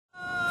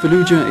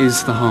Falluja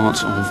is the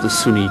heart of the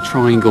Sunni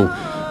Triangle,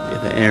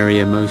 the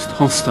area most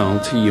hostile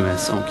to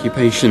US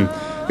occupation,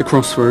 the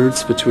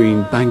crossroads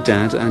between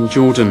Baghdad and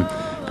Jordan,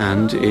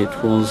 and it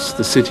was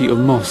the city of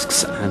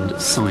mosques and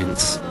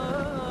science.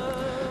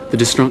 The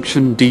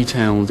destruction,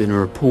 detailed in a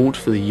report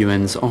for the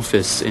UN's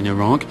office in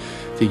Iraq,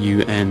 the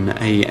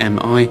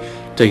UNAMI,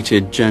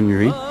 dated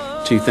January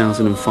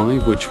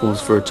 2005, which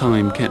was for a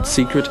time kept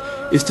secret,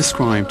 is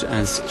described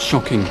as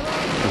shocking.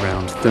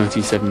 Around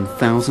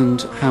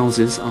 37,000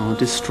 houses are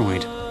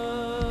destroyed.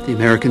 The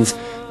Americans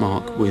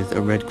mark with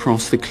a red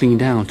cross the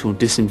cleaned out or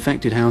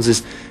disinfected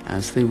houses,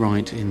 as they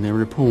write in their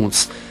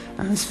reports.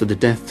 As for the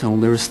death toll,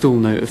 there are still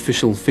no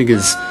official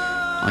figures.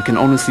 I can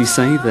honestly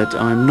say that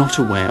I am not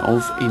aware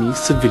of any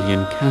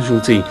civilian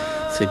casualty,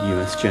 said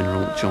US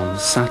General John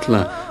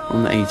Sattler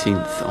on the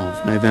 18th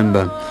of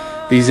November.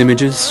 These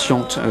images,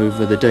 shot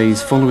over the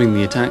days following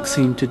the attack,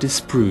 seem to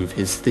disprove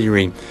his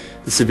theory.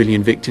 The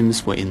civilian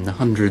victims were in the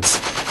hundreds.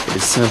 It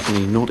is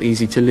certainly not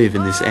easy to live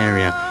in this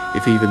area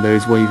if even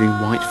those waving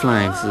white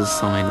flags as a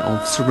sign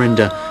of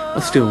surrender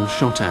are still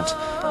shot at.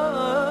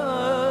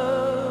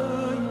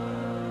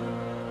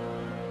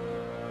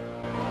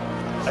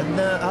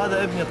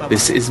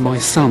 This is my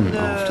son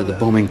after the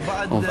bombing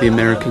of the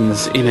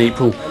Americans in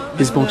April.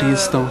 His body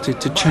has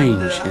started to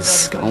change. His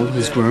skull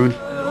has grown.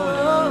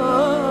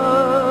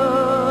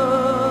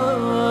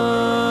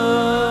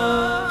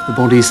 The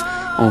bodies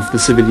of the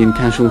civilian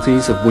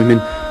casualties, of women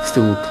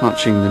still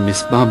clutching the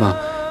misbaba,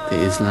 the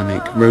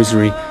Islamic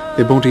rosary,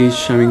 their bodies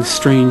showing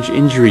strange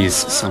injuries,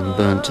 some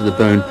burnt to the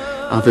bone,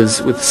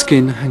 others with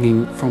skin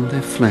hanging from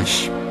their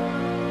flesh.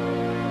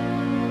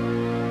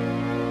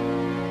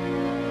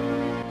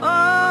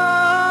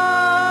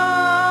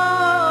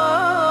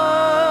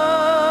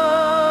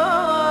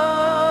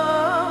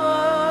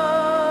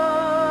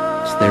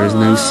 There is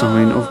no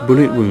sign of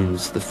bullet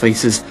wounds. The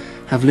faces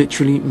have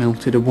literally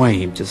melted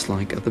away, just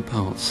like other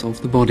parts of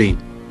the body.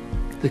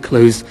 The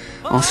clothes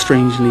are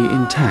strangely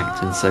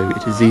intact, and so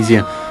it is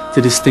easier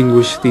to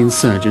distinguish the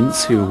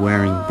insurgents who are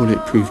wearing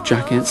bulletproof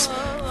jackets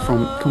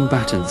from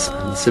combatants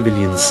and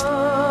civilians.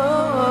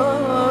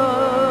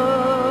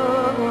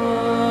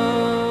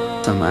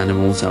 Some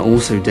animals are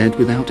also dead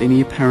without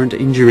any apparent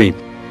injury.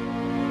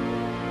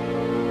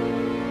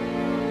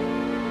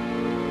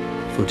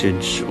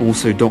 Footage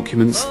also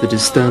documents the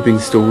disturbing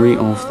story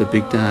of the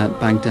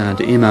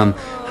Baghdad Imam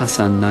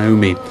Hassan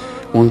Naomi,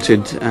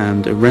 wanted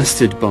and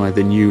arrested by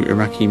the new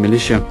Iraqi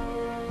militia,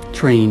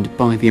 trained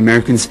by the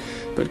Americans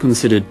but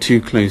considered too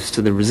close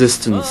to the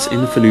resistance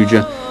in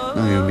Falluja.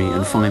 Naomi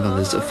and 5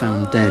 others are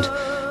found dead.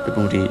 The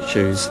body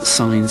shows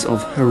signs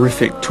of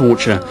horrific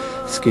torture,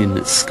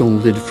 skin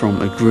scalded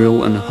from a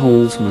grill and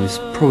holes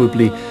most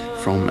probably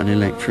from an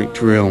electric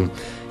drill.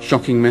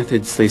 Shocking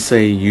methods, they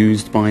say,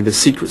 used by the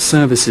secret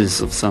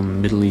services of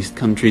some Middle East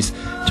countries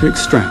to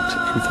extract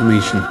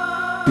information.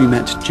 We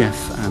met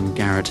Jeff and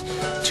Garrett,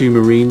 2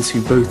 Marines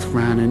who both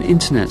ran an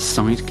internet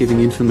site giving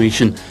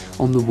information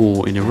on the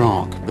war in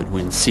Iraq, but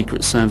when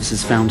secret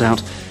services found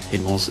out,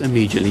 it was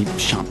immediately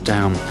shut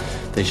down.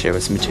 They share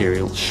us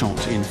material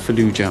shot in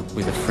Falluja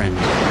with a friend.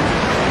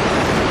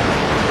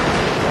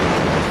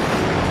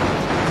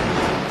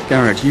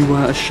 Garrett, you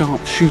were a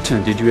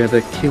sharpshooter. Did you ever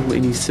kill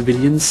any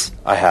civilians?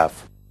 I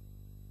have.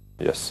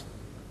 Yes.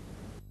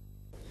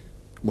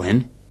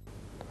 When?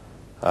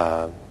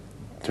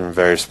 During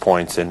various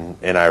points in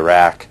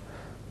Iraq.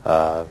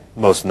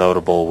 Most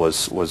notable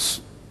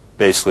was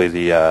basically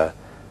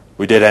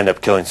we did end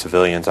up killing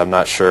civilians. I'm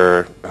not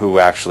sure who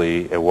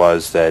actually it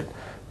was that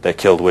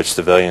killed which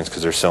civilians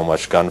because there's so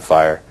much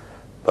gunfire.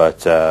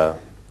 But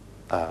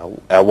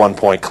at one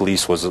point,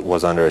 Khalis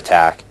was under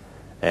attack,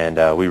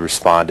 and we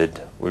responded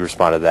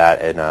to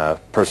that in a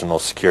personal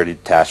security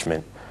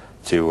detachment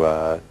to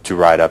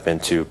ride up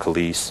into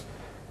Khalis,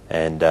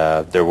 and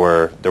there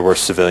were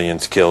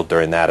civilians killed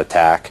during that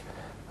attack.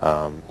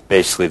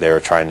 Basically, they were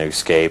trying to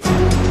escape.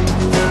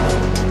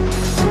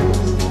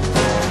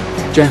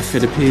 Jeff,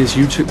 it appears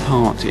you took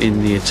part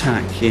in the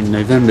attack in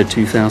November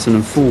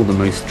 2004, the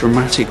most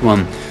dramatic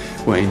one.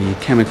 Were any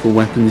chemical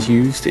weapons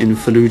used in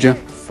Falluja?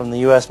 From the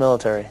U.S.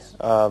 military?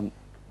 Yeah,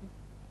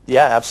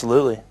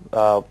 absolutely.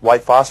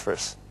 White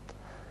phosphorus.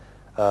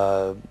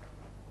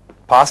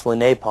 Possibly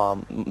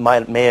napalm.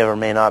 May have or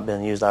may not have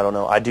been used, I don't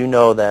know. I do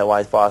know that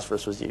white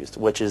phosphorus was used,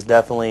 which is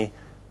definitely,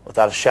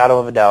 without a shadow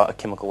of a doubt, a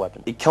chemical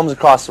weapon. It comes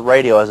across the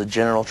radio as a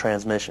general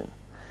transmission.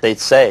 They'd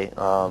say,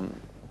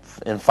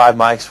 in 5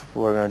 mics,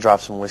 we're going to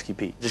drop some Whiskey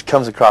Pete. It just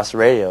comes across the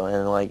radio,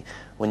 and like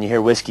when you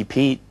hear Whiskey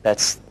Pete,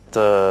 that's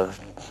the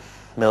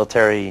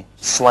military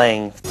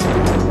slang.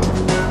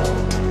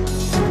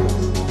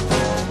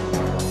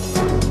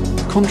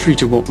 Contrary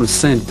to what was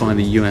said by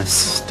the US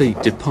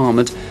State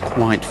Department,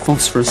 white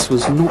phosphorus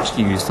was not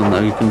used on the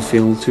open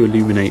field to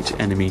illuminate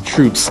enemy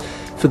troops.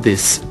 For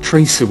this,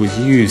 tracer was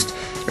used.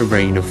 A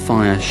rain of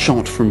fire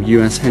shot from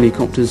US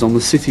helicopters on the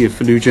city of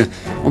Falluja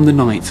on the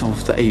night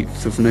of the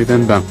 8th of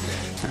November.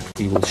 And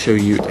we will show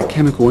you a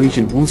chemical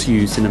agent was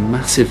used in a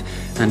massive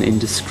and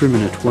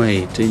indiscriminate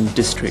way in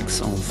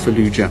districts of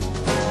Falluja.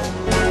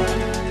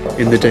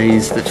 In the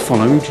days that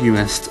followed,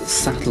 US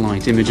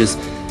satellite images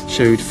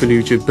showed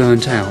Falluja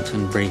burnt out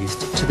and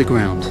razed to the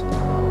ground.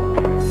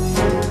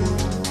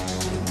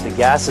 The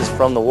gases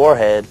from the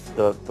warhead,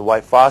 the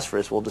white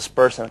phosphorus, will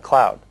disperse in a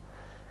cloud.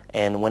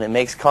 And when it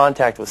makes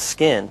contact with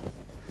skin,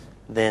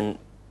 then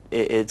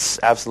it's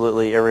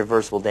absolutely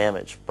irreversible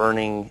damage,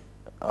 burning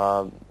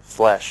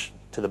flesh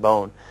to the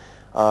bone.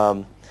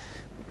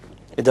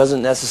 It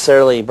doesn't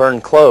necessarily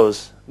burn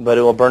clothes, but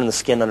it will burn the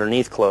skin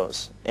underneath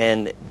clothes.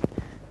 And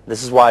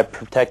this is why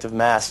protective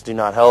masks do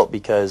not help,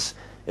 because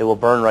it will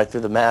burn right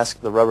through the mask,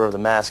 the rubber of the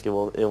mask. It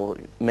will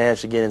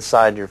manage to get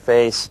inside your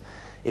face.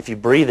 If you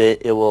breathe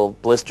it, it will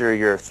blister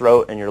your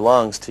throat and your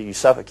lungs till you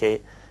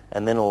suffocate,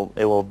 and then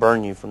it will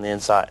burn you from the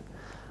inside.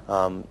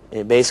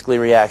 It basically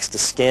reacts to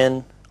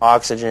skin,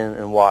 oxygen,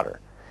 and water.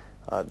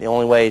 The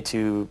only way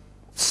to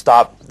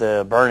stop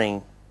the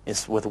burning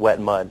is with wet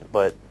mud,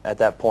 but at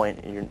that point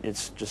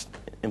it's just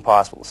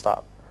impossible to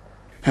stop.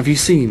 Have you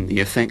seen the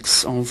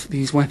effects of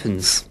these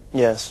weapons?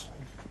 Yes,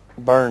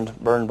 burned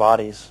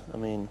bodies. I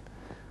mean,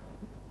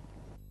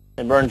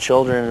 it burned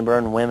children, it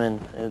burned women.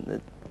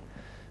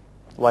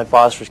 White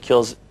phosphorus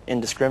kills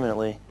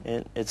indiscriminately.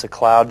 It's a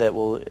cloud that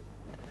will,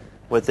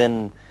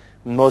 within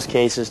in most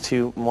cases,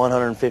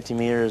 150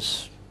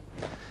 meters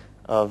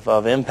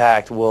of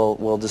impact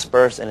will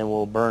disperse, and it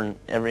will burn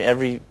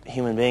every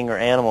human being or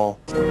animal.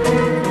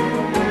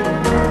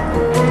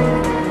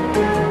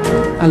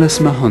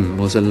 Alice Mahon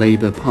was a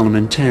Labour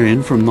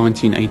parliamentarian from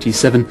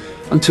 1987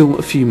 until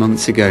a few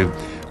months ago,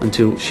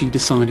 until she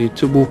decided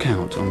to walk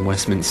out on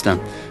Westminster.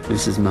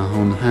 Mrs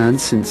Mahon had,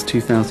 since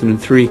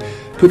 2003,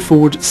 put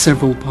forward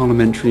several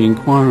parliamentary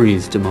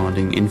inquiries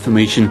demanding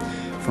information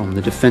from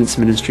the Defence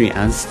Ministry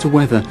as to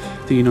whether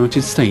the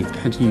United States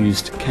had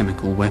used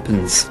chemical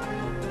weapons.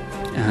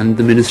 And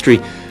the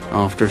Ministry,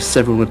 after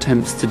several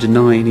attempts to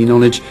deny any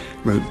knowledge,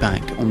 wrote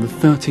back on the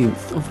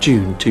 13th of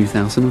June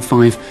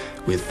 2005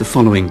 with the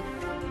following: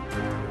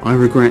 "I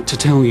regret to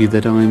tell you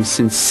that I am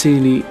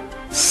sincerely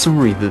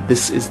sorry that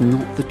this is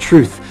not the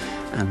truth,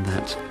 and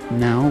that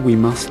now we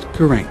must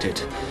correct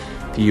it.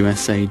 The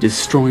USA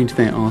destroyed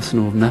their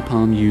arsenal of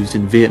napalm used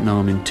in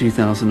Vietnam in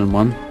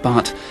 2001,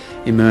 but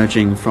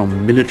emerging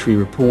from military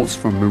reports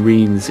from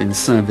Marines in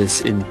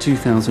service in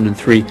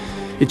 2003,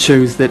 it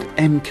shows that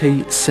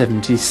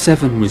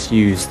MK-77 was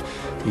used.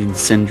 The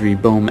incendiary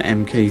bomb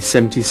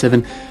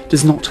MK-77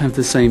 does not have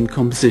the same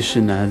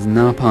composition as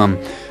napalm,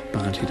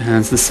 but it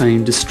has the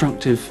same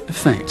destructive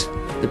effect.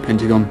 The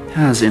Pentagon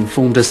has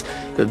informed us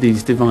that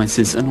these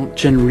devices are not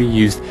generally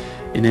used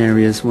in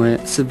areas where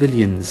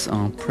civilians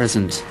are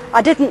present."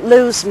 I didn't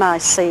lose my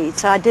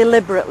seat. I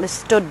deliberately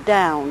stood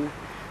down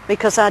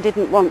because I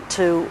didn't want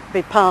to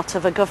be part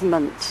of a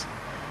government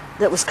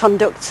that was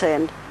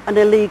conducting an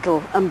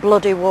illegal and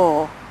bloody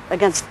war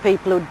against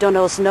people who'd done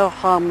us no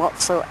harm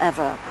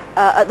whatsoever.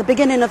 At the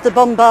beginning of the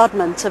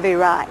bombardment of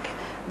Iraq,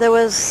 there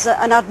was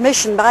an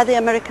admission by the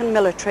American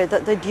military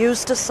that they'd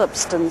used a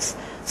substance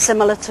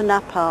similar to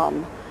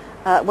napalm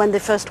when they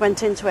first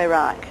went into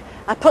Iraq.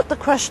 I put the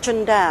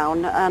question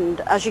down,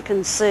 and as you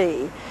can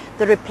see,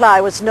 the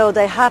reply was no,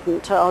 they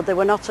hadn't, or they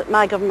were not.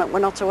 My government were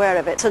not aware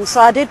of it. And so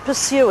I did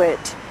pursue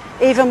it,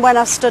 even when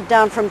I stood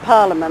down from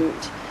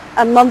Parliament.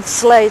 And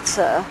months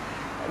later,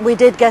 we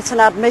did get an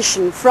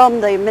admission from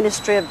the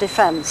Ministry of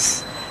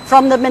Defence,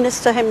 from the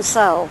Minister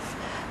himself,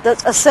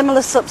 that a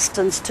similar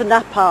substance to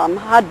napalm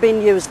had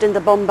been used in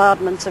the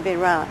bombardment of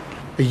Iraq.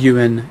 A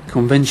UN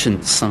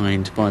convention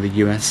signed by the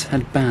US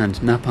had banned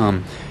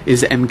napalm.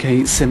 Is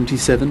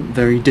MK-77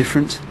 very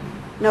different?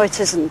 No, it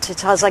isn't.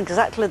 It has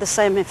exactly the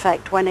same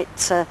effect when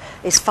it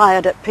is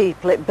fired at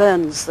people. It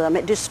burns them,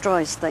 it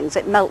destroys things,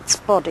 it melts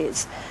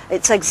bodies.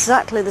 It's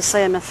exactly the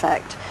same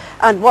effect.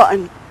 And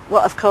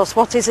of course,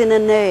 what is in a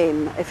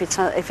name if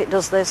it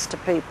does this to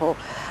people?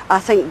 I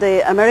think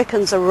the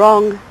Americans are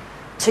wrong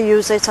to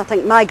use it. I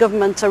think my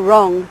government are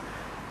wrong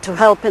to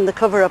help in the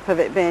cover-up of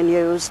it being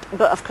used.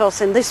 But of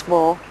course, in this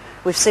war,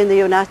 we've seen the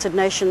United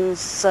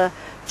Nations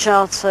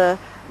Charter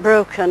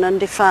broken and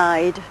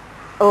defied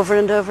over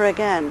and over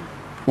again.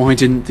 Why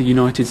didn't the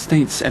United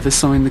States ever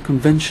sign the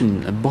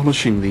convention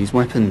abolishing these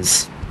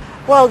weapons?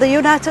 Well, the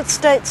United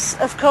States,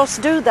 of course,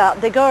 do that.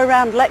 They go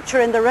around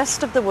lecturing the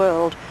rest of the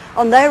world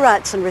on their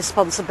rights and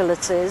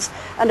responsibilities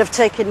and have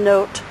taken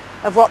note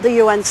of what the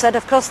UN said.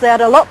 Of course, they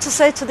had a lot to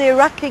say to the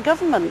Iraqi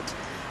government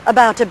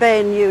about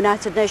obeying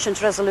United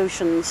Nations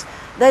resolutions.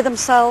 They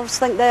themselves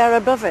think they are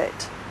above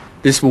it.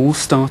 This war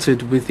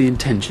started with the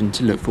intention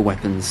to look for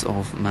weapons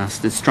of mass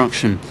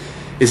destruction.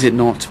 Is it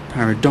not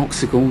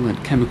paradoxical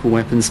that chemical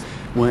weapons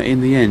were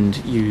in the end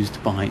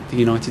used by the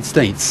United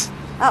States?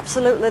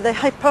 Absolutely. The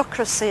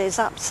hypocrisy is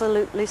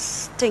absolutely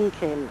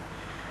stinking.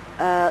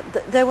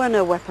 There were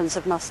no weapons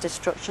of mass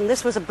destruction.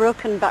 This was a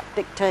broken-back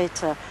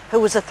dictator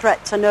who was a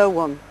threat to no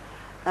one.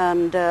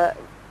 And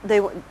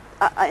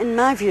in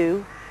my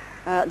view,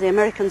 the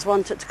Americans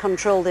wanted to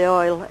control the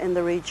oil in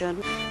the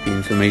region. The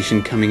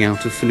information coming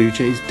out of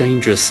Falluja is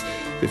dangerous.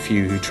 The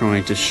few who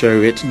tried to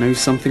show it know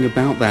something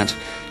about that,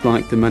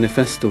 like the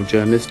Manifesto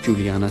journalist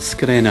Juliana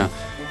Skrena,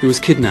 who was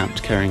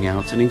kidnapped carrying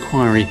out an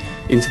inquiry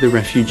into the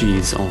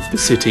refugees of the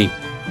city.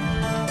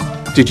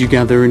 Did you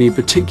gather any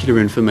particular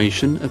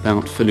information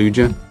about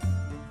Falluja?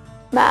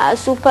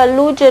 Su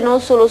Falluja e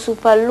non solo su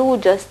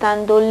Falluja,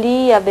 stando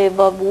lì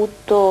avevo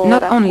avuto...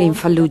 Not only in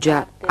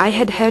Falluja, I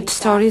had heard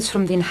stories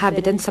from the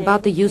inhabitants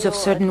about the use of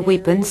certain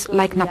weapons,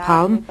 like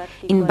napalm,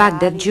 in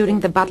Baghdad during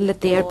the battle at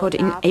the airport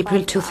in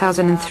April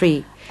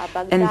 2003.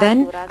 And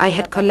then I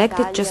had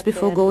collected, just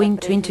before going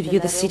to interview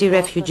the city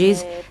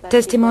refugees,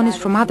 testimonies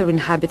from other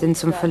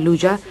inhabitants on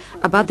Falluja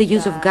about the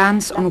use of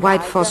guns on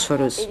white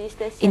phosphorus.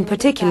 In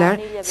particular,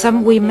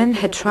 some women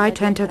had tried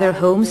to enter their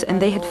homes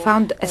and they had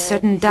found a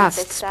certain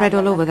dust spread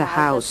all over the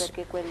house.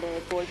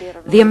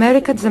 The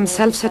Americans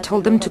themselves had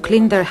told them to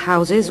clean their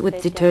houses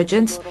with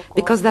detergents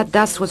because that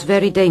dust was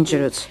very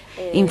dangerous.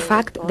 In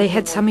fact, they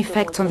had some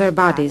effects on their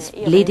bodies,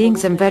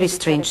 bleedings and very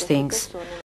strange things.